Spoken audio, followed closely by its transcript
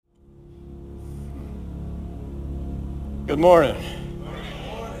Good morning.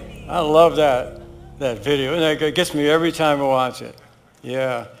 I love that video, and it gets me every time I watch it.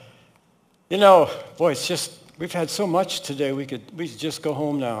 Yeah. You know, boy, it's just, we've had so much today, we could just go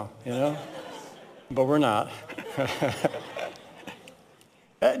home now, you know? But we're not.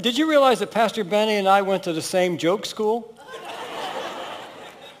 Did you realize that Pastor Benny and I went to the same joke school?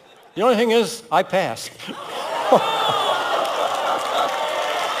 The only thing is, I passed.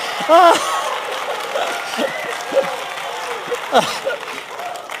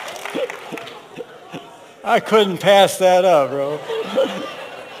 I couldn't pass that up, bro.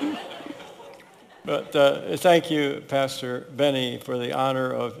 But thank you, Pastor Benny, for the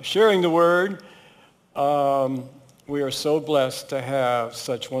honor of sharing the word. We are so blessed to have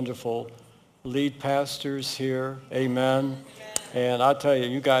such wonderful lead pastors here. Amen. And I'll tell you,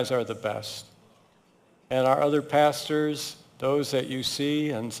 you guys are the best. And our other pastors, those that you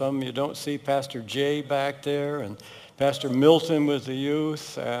see, and some you don't see, Pastor Jay back there, and Pastor Milton with the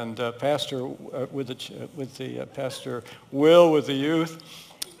youth, and Pastor Pastor Will with the youth.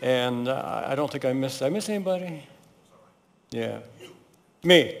 And I don't think did I miss anybody? Yeah.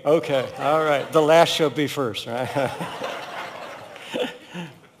 Me. Okay. All right. The last shall be first, right?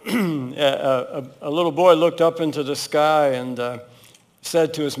 A little boy looked up into the sky and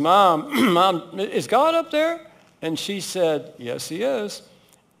said to his mom, "Mom, is God up there?" And she said, "Yes, he is."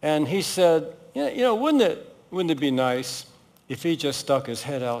 And he said, "You know, wouldn't it be nice if he just stuck his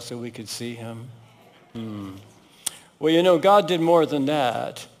head out so we could see him?" Well, you know, God did more than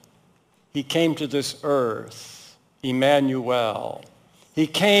that. He came to this earth, Emmanuel. He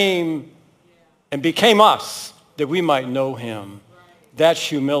came and became us that we might know him. That's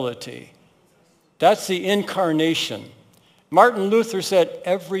humility. That's the incarnation. Martin Luther said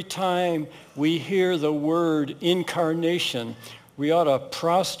every time we hear the word incarnation, we ought to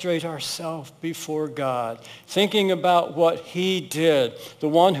prostrate ourselves before God, thinking about what he did. The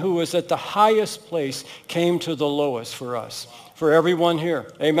one who was at the highest place came to the lowest for us. For everyone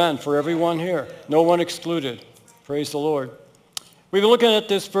here. Amen. For everyone here. No one excluded. Praise the Lord. We've been looking at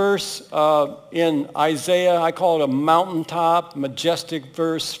this verse in Isaiah. I call it a mountaintop, majestic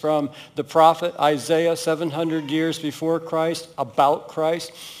verse from the prophet Isaiah, 700 years before Christ, about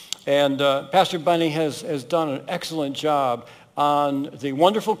Christ. And Pastor Bunny has done an excellent job on the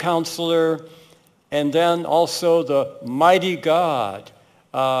wonderful counselor and then also the mighty God.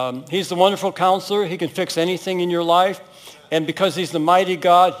 He's the wonderful counselor. He can fix anything in your life. And because he's the mighty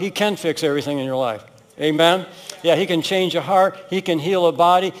God, he can fix everything in your life. Amen? Yeah, he can change a heart. He can heal a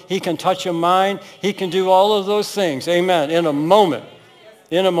body. He can touch a mind. He can do all of those things. Amen. In a moment.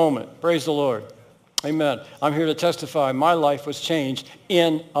 In a moment. Praise the Lord. Amen. I'm here to testify my life was changed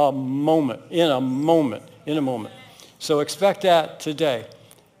in a moment. In a moment. In a moment. So expect that today.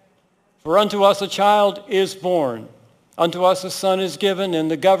 For unto us a child is born. Unto us a son is given, and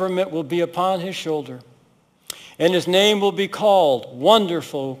the government will be upon his shoulder. And his name will be called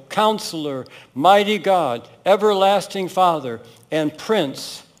Wonderful Counselor, Mighty God, Everlasting Father, and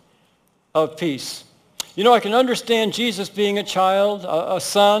Prince of Peace. You know, I can understand Jesus being a child, a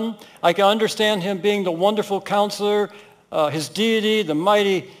son. I can understand him being the wonderful counselor, his deity, the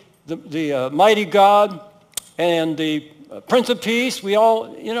mighty God, and the Prince of Peace. We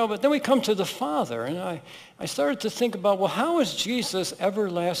all, you know, but then we come to the Father. And I started to think about, well, how is Jesus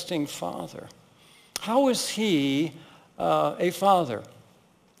everlasting Father? How is he a father?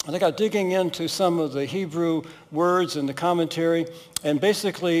 I think I'm digging into some of the Hebrew words in the commentary, and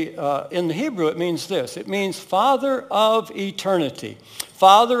basically in the Hebrew it means this. It means Father of eternity.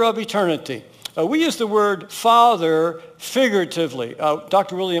 Father of eternity. We use the word father figuratively.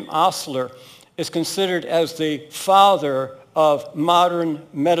 Dr. William Osler is considered as the father of modern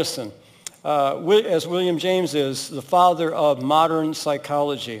medicine, as William James is the father of modern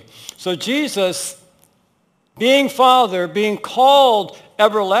psychology. So Jesus, being Father, being called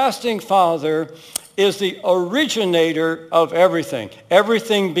Everlasting Father, is the originator of everything.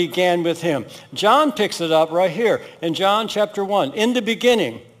 Everything began with him. John picks it up right here in John chapter 1. In the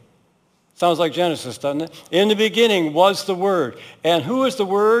beginning, sounds like Genesis, doesn't it? In the beginning was the Word. And who is the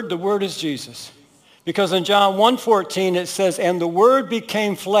Word? The Word is Jesus. Because in John 1:14 it says, and the Word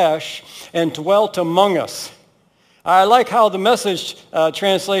became flesh and dwelt among us. I like how the Message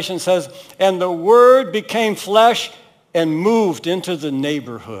translation says, and the Word became flesh and moved into the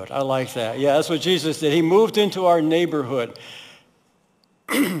neighborhood. I like that. Yeah, that's what Jesus did. He moved into our neighborhood.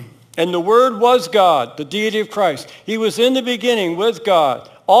 And the Word was God, the deity of Christ. He was in the beginning with God.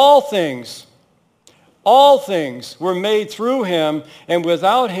 All things were made through him, and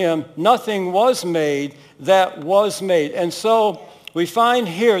without him nothing was made that was made. And so we find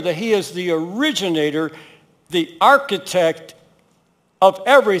here that he is the originator the architect of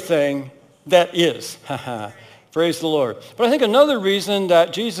everything that is. Praise the Lord. But I think another reason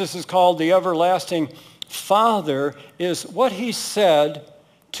that Jesus is called the everlasting Father is what he said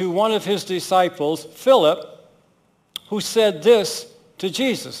to one of his disciples, Philip, who said this to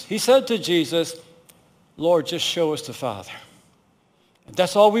Jesus. He said to Jesus, Lord, just show us the Father.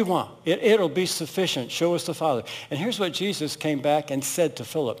 That's all we want. It'll be sufficient. Show us the Father. And here's what Jesus came back and said to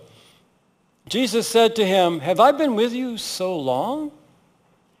Philip. Jesus said to him, have I been with you so long,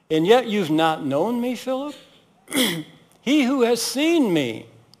 and yet you've not known me, Philip? He who has seen me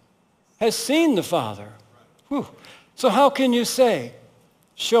has seen the Father. Whew. So how can you say,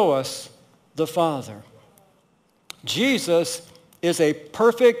 show us the Father? Jesus is a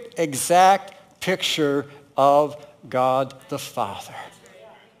perfect, exact picture of God the Father.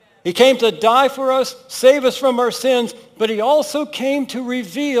 He came to die for us, save us from our sins, but he also came to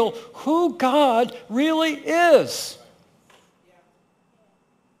reveal who God really is.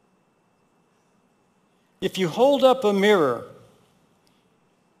 If you hold up a mirror,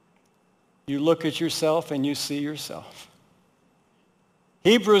 you look at yourself and you see yourself.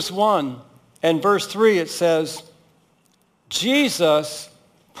 Hebrews 1 and verse 3, it says, Jesus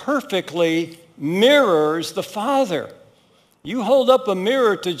perfectly mirrors the Father. You hold up a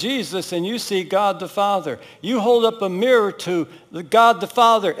mirror to Jesus and you see God the Father. You hold up a mirror to God the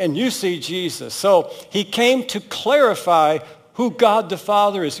Father and you see Jesus. So he came to clarify who God the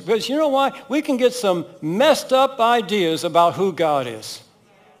Father is. Because you know why? We can get some messed up ideas about who God is.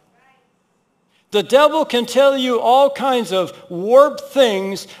 The devil can tell you all kinds of warped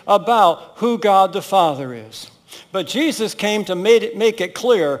things about who God the Father is. But Jesus came to make it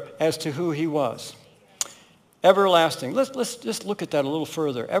clear as to who he was. Everlasting. Let's just look at that a little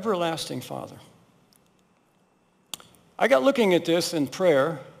further. Everlasting Father. I got looking at this in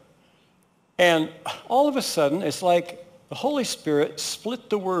prayer, and all of a sudden, it's like the Holy Spirit split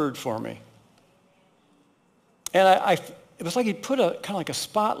the word for me. And it was like he put a kind of like a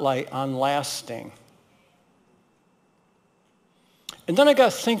spotlight on lasting. And then I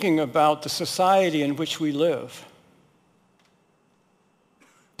got thinking about the society in which we live.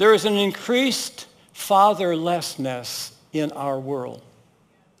 There is an increased fatherlessness in our world,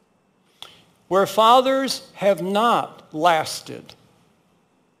 where fathers have not lasted,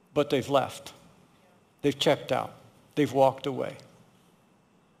 but they've left. They've checked out. They've walked away.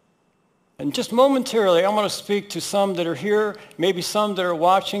 And just momentarily, I'm going to speak to some that are here, maybe some that are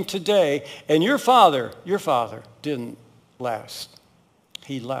watching today, and your father didn't last.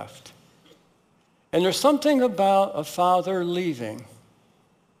 He left. And there's something about a father leaving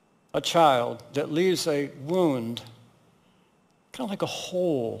a child that leaves a wound, kind of like a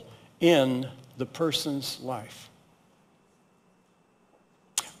hole in the person's life.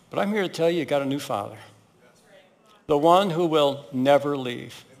 But I'm here to tell you got a new Father. The one who will never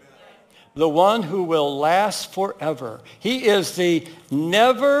leave. The one who will last forever. He is the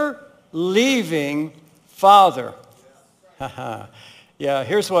never leaving Father. Yeah,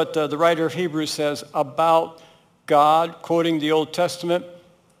 here's what the writer of Hebrews says about God, quoting the Old Testament.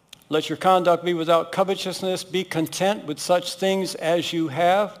 Let your conduct be without covetousness. Be content with such things as you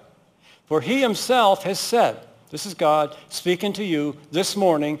have. For he himself has said, this is God speaking to you this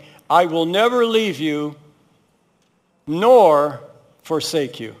morning, I will never leave you nor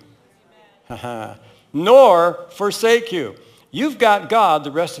forsake you. Nor forsake you. You've got God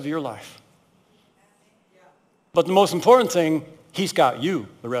the rest of your life. But the most important thing, he's got you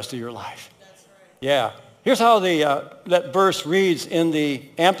the rest of your life. Yeah. Here's how that verse reads in the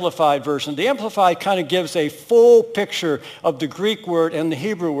Amplified version. The Amplified kind of gives a full picture of the Greek word and the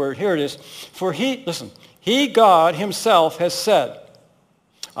Hebrew word. Here it is. For he, God himself has said,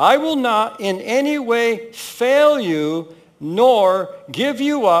 I will not in any way fail you, nor give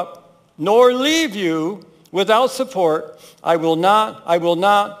you up, nor leave you without support. I will not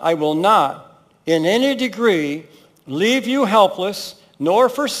in any degree leave you helpless, nor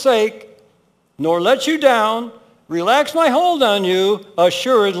forsake, nor let you down, relax my hold on you,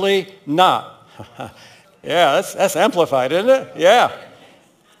 assuredly not. Yeah, that's amplified, isn't it? Yeah.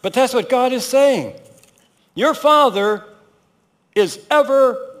 But that's what God is saying. Your Father is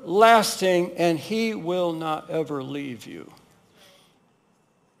everlasting, and he will not ever leave you.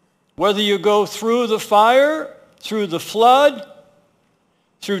 Whether you go through the fire, through the flood,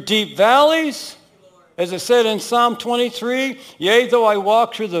 through deep valleys, as it said in Psalm 23, yea, though I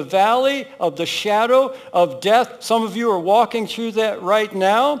walk through the valley of the shadow of death. Some of you are walking through that right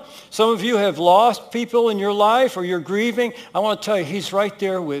now. Some of you have lost people in your life or you're grieving. I want to tell you, he's right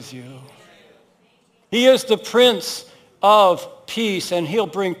there with you. He is the Prince of Peace, and he'll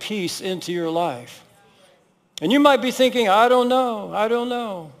bring peace into your life. And you might be thinking, I don't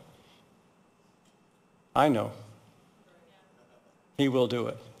know. I know. He will do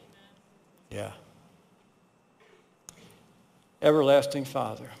it. Yeah. Everlasting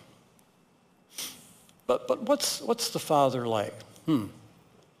Father. But what's the Father like?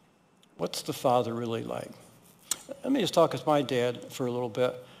 What's the Father really like? Let me just talk with my dad for a little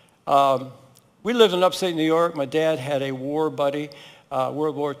bit. We lived in upstate New York. My dad had a war buddy,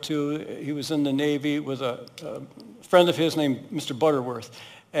 World War II. He was in the Navy with a friend of his named Mr. Butterworth.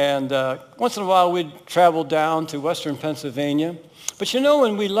 And once in a while, we'd travel down to western Pennsylvania. But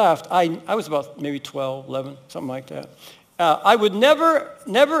when we left, I was about maybe 12, 11, something like that. I would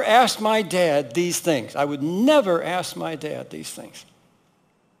never ask my dad these things. I would never ask my dad these things.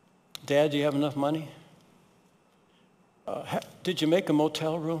 Dad, do you have enough money? Did you make a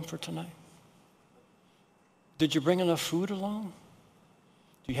motel room for tonight? Did you bring enough food along?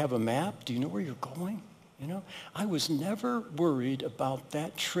 Do you have a map? Do you know where you're going? I was never worried about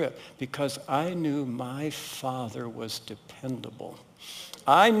that trip because I knew my father was dependable.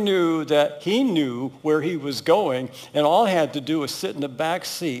 I knew that he knew where he was going, and all I had to do was sit in the back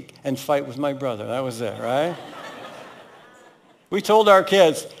seat and fight with my brother. That was it, right? We told our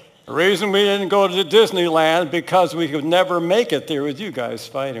kids, the reason we didn't go to Disneyland because we could never make it there with you guys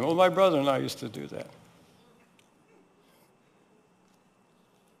fighting. Well, my brother and I used to do that.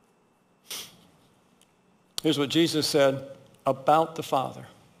 Here's what Jesus said about the Father.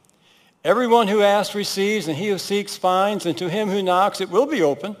 Everyone who asks receives, and he who seeks finds, and to him who knocks it will be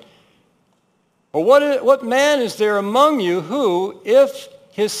open. Or what man is there among you who, if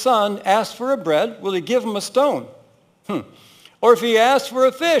his son asks for a bread, will he give him a stone? Or if he asks for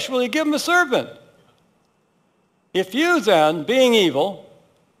a fish, will he give him a serpent? If you then, being evil,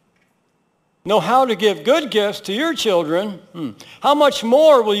 know how to give good gifts to your children, how much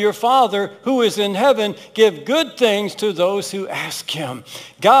more will your Father who is in heaven give good things to those who ask him?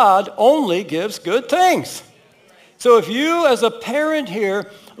 God only gives good things. So if you as a parent here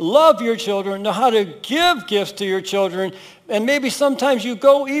love your children, know how to give gifts to your children, and maybe sometimes you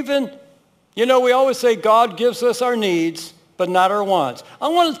go even, we always say God gives us our needs, but not our wants. I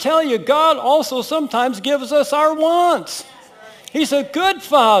want to tell you, God also sometimes gives us our wants. He's a good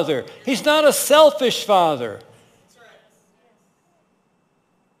father. He's not a selfish father.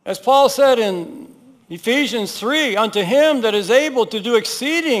 As Paul said in Ephesians 3, unto him that is able to do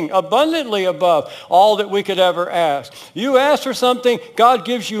exceeding abundantly above all that we could ever ask. You ask for something, God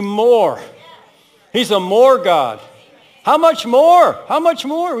gives you more. He's a more God. How much more? How much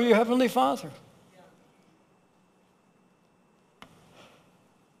more will your heavenly Father?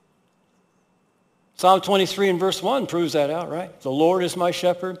 Psalm 23 and verse 1 proves that out, right? The Lord is my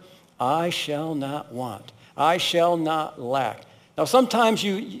shepherd. I shall not want. I shall not lack. Now, sometimes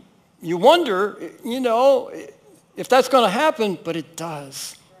you wonder, if that's going to happen, but it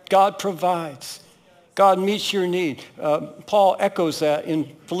does. God provides. God meets your need. Paul echoes that in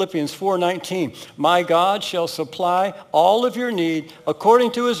Philippians 4:19. My God shall supply all of your need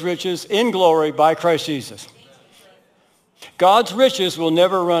according to his riches in glory by Christ Jesus. God's riches will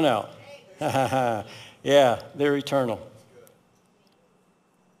never run out. Yeah, they're eternal.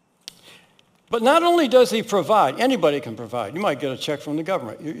 But not only does he provide, anybody can provide. You might get a check from the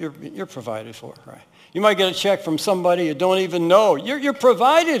government. You're provided for, right? You might get a check from somebody you don't even know. You're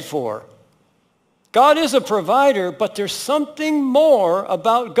provided for. God is a provider, but there's something more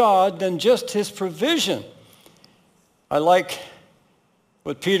about God than just his provision. I like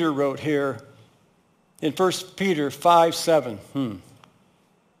what Peter wrote here in 1 Peter 5:7.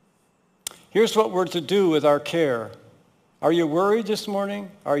 Here's what we're to do with our care. Are you worried this morning?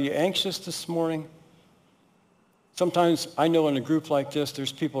 Are you anxious this morning? Sometimes I know in a group like this,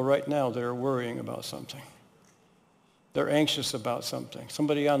 there's people right now that are worrying about something. They're anxious about something.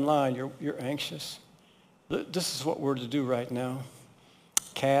 Somebody online, you're anxious. This is what we're to do right now.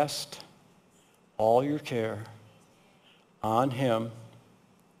 Cast all your care on him.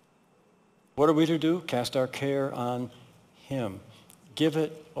 What are we to do? Cast our care on him. Give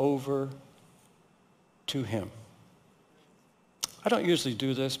it over to him. I don't usually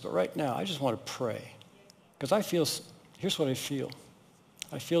do this, but right now I just want to pray. Because here's what I feel.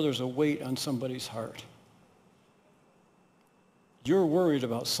 I feel there's a weight on somebody's heart. You're worried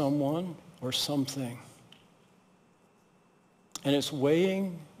about someone or something. And it's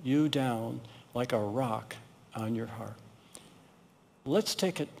weighing you down like a rock on your heart. Let's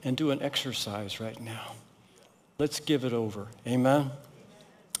take it and do an exercise right now. Let's give it over. Amen?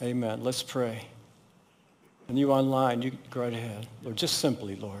 Amen. Let's pray. And you online, you go right ahead. Lord, just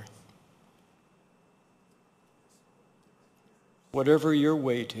simply, Lord. Whatever your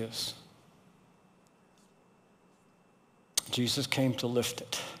weight is, Jesus came to lift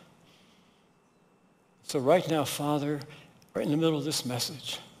it. So right now, Father, right in the middle of this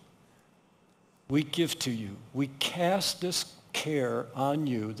message, we give to you. We cast this care on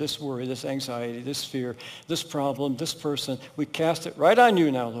you, this worry, this anxiety, this fear, this problem, this person. We cast it right on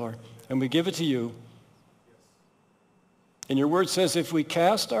you now, Lord, and we give it to you. And your word says, if we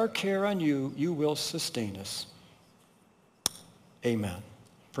cast our care on you, you will sustain us. Amen.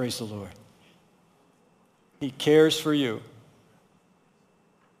 Praise the Lord. He cares for you.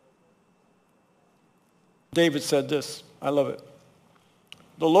 David said this. I love it.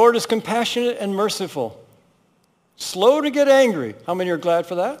 The Lord is compassionate and merciful, slow to get angry. How many are glad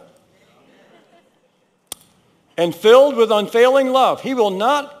for that? And filled with unfailing love. He will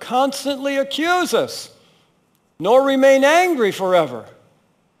not constantly accuse us, nor remain angry forever.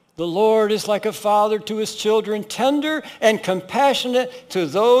 The Lord is like a father to his children, tender and compassionate to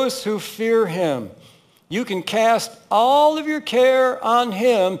those who fear him. You can cast all of your care on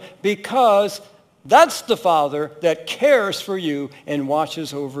him because that's the Father that cares for you and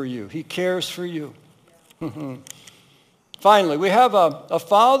watches over you. He cares for you. Finally, we have a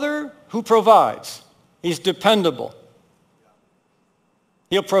Father who provides. He's dependable.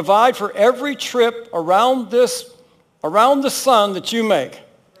 He'll provide for every trip around the sun that you make.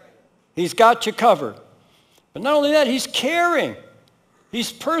 He's got you covered. But not only that, he's caring.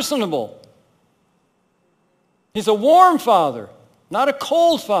 He's personable. He's a warm Father, not a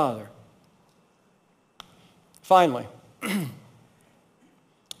cold Father. Finally,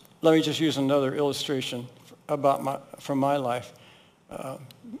 let me just use another illustration from my life.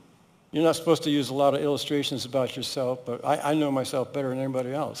 You're not supposed to use a lot of illustrations about yourself, but I know myself better than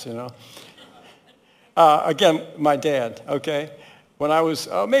anybody else, you know. Again, my dad, okay? When I was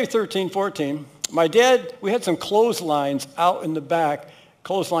maybe 13, 14, my dad, we had some clotheslines out in the back,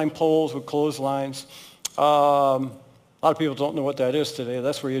 clothesline poles with clotheslines. A lot of people don't know what that is today.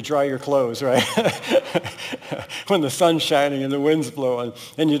 That's where you dry your clothes, right? When the sun's shining and the wind's blowing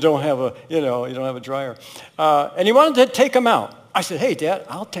and you don't have a dryer. And he wanted to take them out. I said, hey, Dad,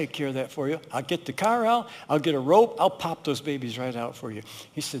 I'll take care of that for you. I'll get the car out. I'll get a rope. I'll pop those babies right out for you.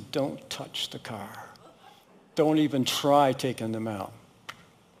 He said, don't touch the car. Don't even try taking them out.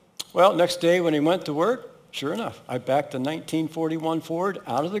 Well, next day when he went to work, sure enough, I backed a 1941 Ford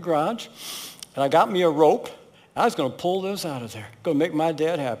out of the garage, and I got me a rope. I was going to pull those out of there. Going to make my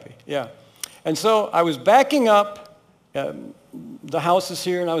dad happy. Yeah. And so I was backing up. The house is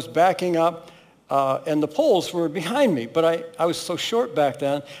here, and I was backing up, and the poles were behind me. But I was so short back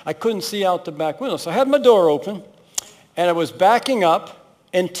then, I couldn't see out the back window. So I had my door open, and I was backing up,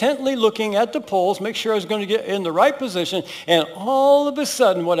 intently looking at the poles, make sure I was going to get in the right position. And all of a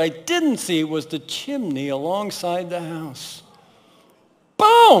sudden, what I didn't see was the chimney alongside the house.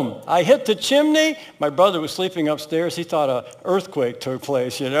 Boom! I hit the chimney. My brother was sleeping upstairs. He thought an earthquake took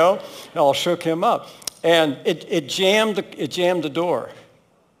place, you know. It all shook him up. And it jammed the door.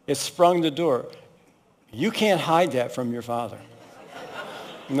 It sprung the door. You can't hide that from your Father.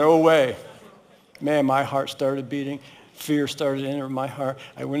 No way. Man, my heart started beating. Fear started to enter my heart.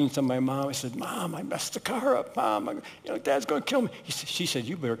 I went into my mom. I said, Mom, I messed the car up. Mom, Dad's going to kill me. She said,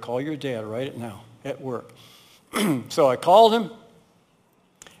 you better call your dad right now at work. So I called him.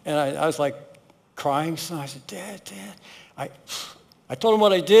 And I was like crying. So I said, Dad. I told him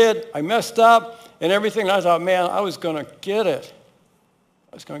what I did. I messed up and everything. And I thought, man, I was going to get it.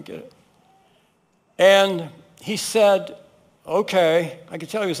 And he said, okay. I could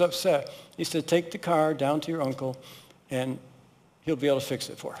tell he was upset. He said, take the car down to your uncle and he'll be able to fix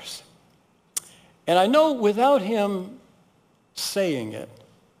it for us. And I know without him saying it,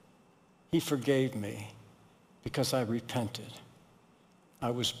 he forgave me because I repented.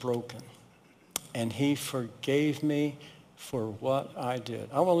 I was broken. And he forgave me for what I did.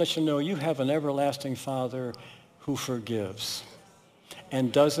 I want to let you know you have an everlasting Father who forgives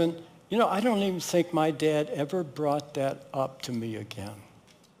and doesn't. You know, I don't even think my dad ever brought that up to me again.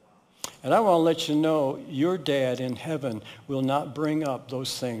 And I want to let you know your dad in heaven will not bring up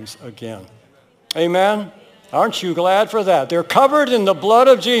those things again. Amen? Aren't you glad for that? They're covered in the blood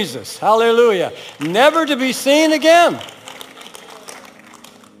of Jesus. Hallelujah. Never to be seen again.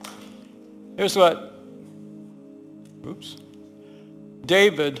 Here's what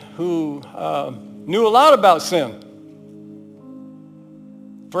David, who knew a lot about sin.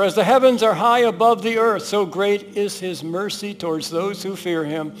 For as the heavens are high above the earth, so great is his mercy towards those who fear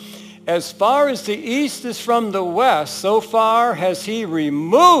him. As far as the east is from the west, so far has he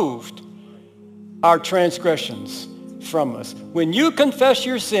removed our transgressions from us. When you confess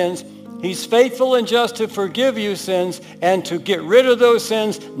your sins, he's faithful and just to forgive you sins and to get rid of those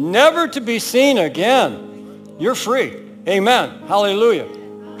sins, never to be seen again. You're free. Amen. Hallelujah.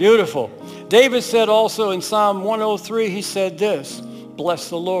 Beautiful. David said also in Psalm 103, he said this, bless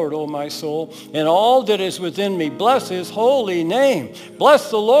the Lord, O my soul, and all that is within me. Bless his holy name. Bless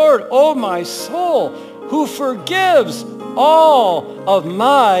the Lord, O my soul, who forgives all of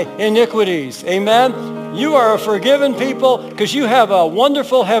my iniquities. Amen. You are a forgiven people because you have a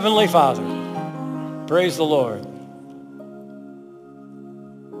wonderful heavenly Father. Praise the Lord.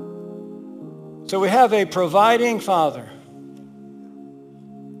 So we have a providing Father.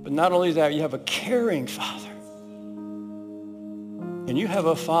 But not only that, you have a caring Father. And you have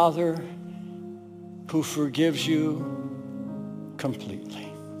a Father who forgives you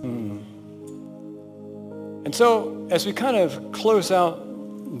completely. And so as we kind of close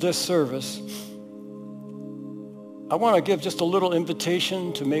out this service, I want to give just a little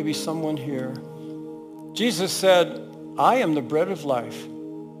invitation to maybe someone here. Jesus said, I am the bread of life.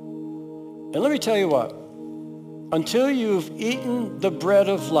 And let me tell you what, until you've eaten the bread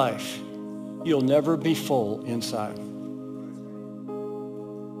of life, you'll never be full inside.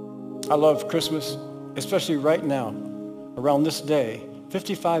 I love Christmas, especially right now, around this day.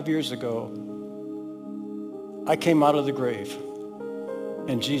 55 years ago, I came out of the grave,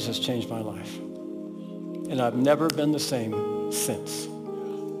 and Jesus changed my life. And I've never been the same since.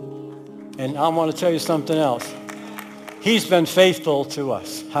 And I want to tell you something else. He's been faithful to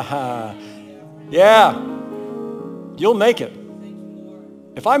us. Yeah, you'll make it.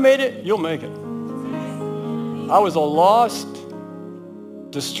 If I made it, you'll make it. I was a lost,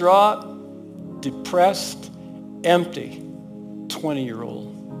 distraught, depressed, empty 20-year-old.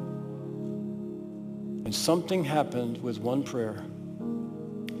 And something happened with one prayer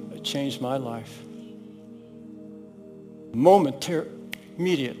that changed my life.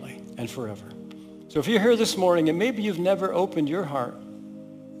 Immediately and forever. So if you're here this morning and maybe you've never opened your heart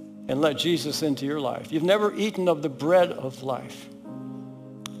and let Jesus into your life, you've never eaten of the bread of life,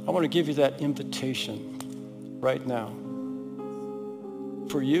 I want to give you that invitation right now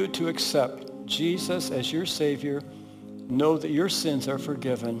for you to accept Jesus as your Savior, know that your sins are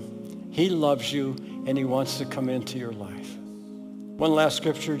forgiven, he loves you, and he wants to come into your life. One last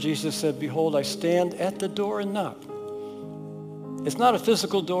scripture, Jesus said, behold, I stand at the door and knock. It's not a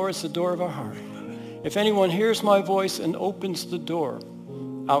physical door, it's the door of our heart. If anyone hears my voice and opens the door,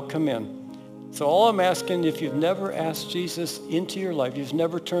 I'll come in. So all I'm asking, if you've never asked Jesus into your life, you've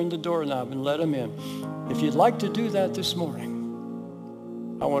never turned the doorknob and let him in, if you'd like to do that this morning,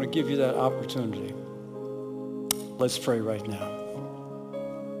 I want to give you that opportunity. Let's pray right now.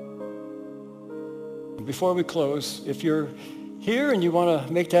 Before we close, if you're here and you want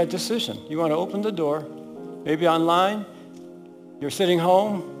to make that decision, you want to open the door, maybe online, you're sitting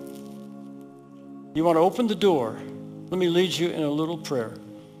home, you want to open the door, let me lead you in a little prayer.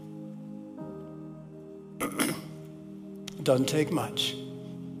 It doesn't take much.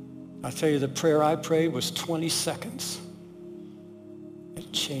 I tell you, the prayer I prayed was 20 seconds.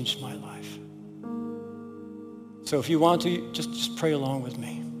 It changed my life. So if you want to, just pray along with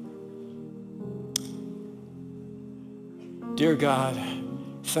me. Dear God,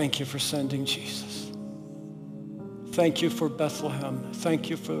 thank you for sending Jesus. Thank you for Bethlehem. Thank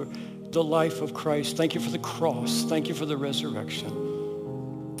you for the life of Christ. Thank you for the cross. Thank you for the resurrection.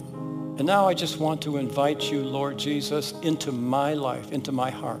 And now I just want to invite you, Lord Jesus, into my life, into my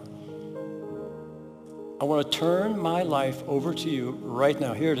heart. I want to turn my life over to you right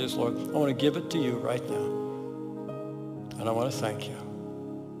now. Here it is, Lord. I want to give it to you right now. And I want to thank you.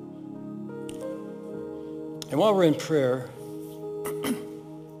 And while we're in prayer,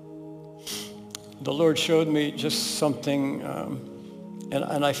 the Lord showed me just something,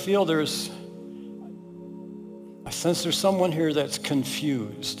 and I feel I sense there's someone here that's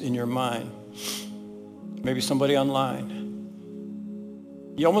confused in your mind. Maybe somebody online.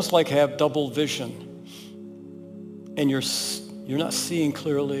 You almost like have double vision, and you're not seeing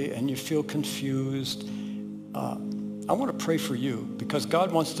clearly, and you feel confused. I want to pray for you because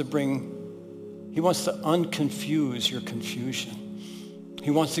God wants to He wants to unconfuse your confusion. He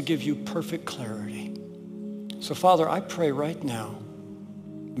wants to give you perfect clarity. So Father, I pray right now,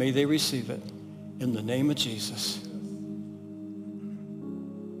 may they receive it in the name of Jesus.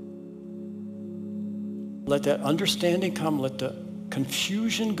 Let that understanding come. Let the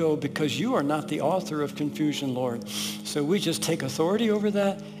confusion go because you are not the author of confusion, Lord. So we just take authority over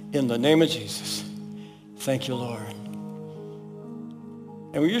that in the name of Jesus. Thank you, Lord.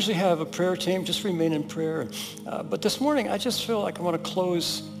 And we usually have a prayer team, just remain in prayer. But this morning, I just feel like I want to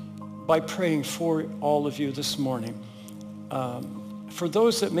close by praying for all of you this morning. For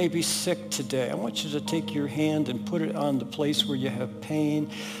those that may be sick today, I want you to take your hand and put it on the place where you have pain,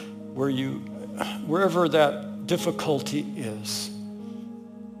 wherever that difficulty is.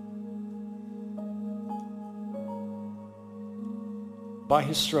 By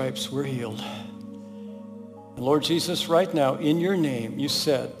his stripes, we're healed. And Lord Jesus, right now, in your name, you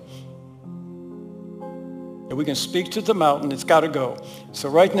said that we can speak to the mountain, it's got to go. So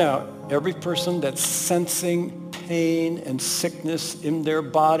right now, every person that's sensing pain and sickness in their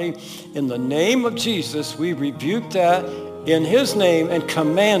body, in the name of Jesus, we rebuke that in his name and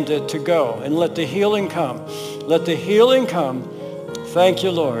command it to go. And let the healing come. Let the healing come. Thank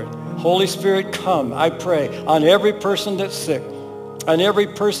you, Lord. Holy Spirit, come, I pray, on every person that's sick, on every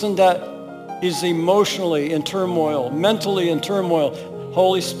person that is emotionally in turmoil, mentally in turmoil.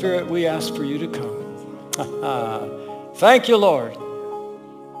 Holy Spirit, we ask for you to come. Thank you, Lord.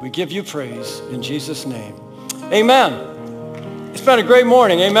 We give you praise in Jesus' name. Amen. It's been a great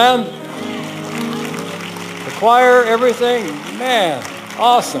morning. Amen. The choir, everything. Man,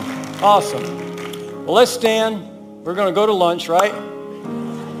 awesome. Awesome. Well, let's stand. We're going to go to lunch, right?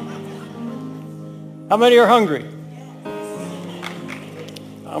 How many are hungry?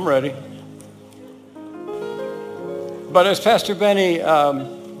 I'm ready. But as Pastor Benny,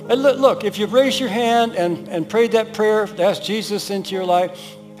 look, if you've raised your hand and prayed that prayer, asked Jesus into your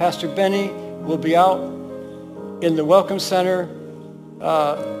life, Pastor Benny will be out in the Welcome Center.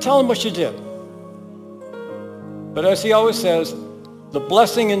 Tell him what you did. But as he always says, the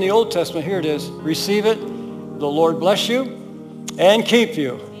blessing in the Old Testament, here it is, receive it. The Lord bless you and keep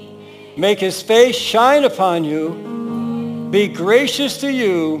you. Make his face shine upon you, be gracious to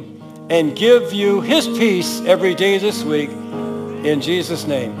you, and give you his peace every day this week. In Jesus'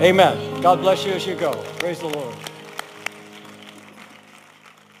 name, amen. God bless you as you go. Praise the Lord.